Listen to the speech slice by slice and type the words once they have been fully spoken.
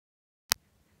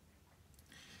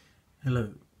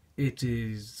Hello, it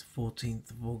is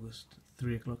 14th of August,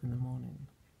 3 o'clock in the morning.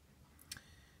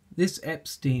 This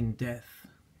Epstein death,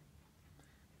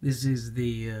 this is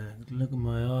the, look at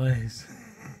my eyes,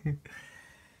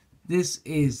 this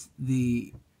is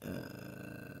the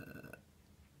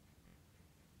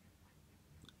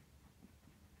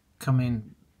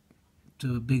coming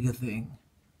to a bigger thing.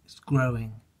 It's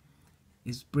growing,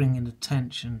 it's bringing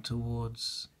attention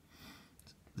towards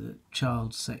the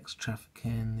child sex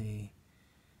trafficking, the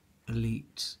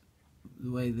elite,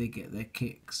 the way they get their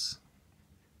kicks.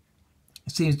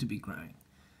 It seems to be growing,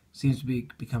 it seems to be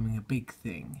becoming a big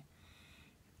thing,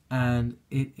 and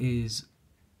it is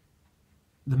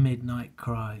the midnight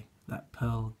cry that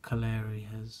Pearl Kolleri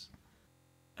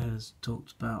has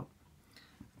talked about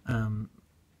in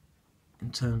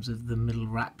terms of the middle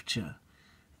rapture,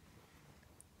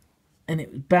 and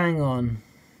it was bang on.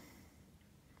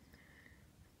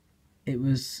 It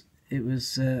was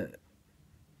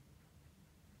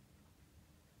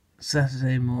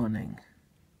Saturday morning.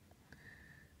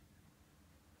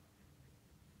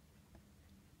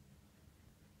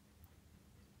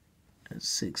 At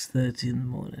 6:30 in the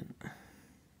morning.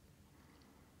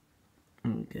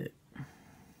 Okay.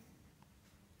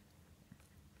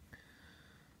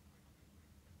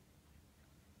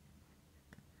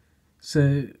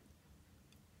 So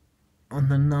on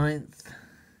the 9th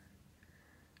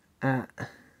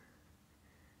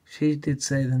she did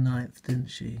say the 9th, didn't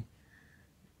she?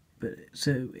 But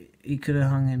so he could have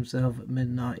hung himself at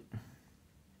midnight.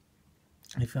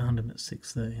 He found him at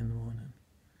 6:30 in the morning.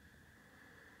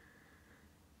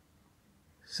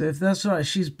 So if that's right,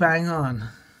 she's bang on.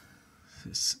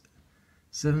 It's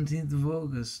 17th of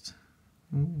August.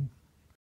 Ooh.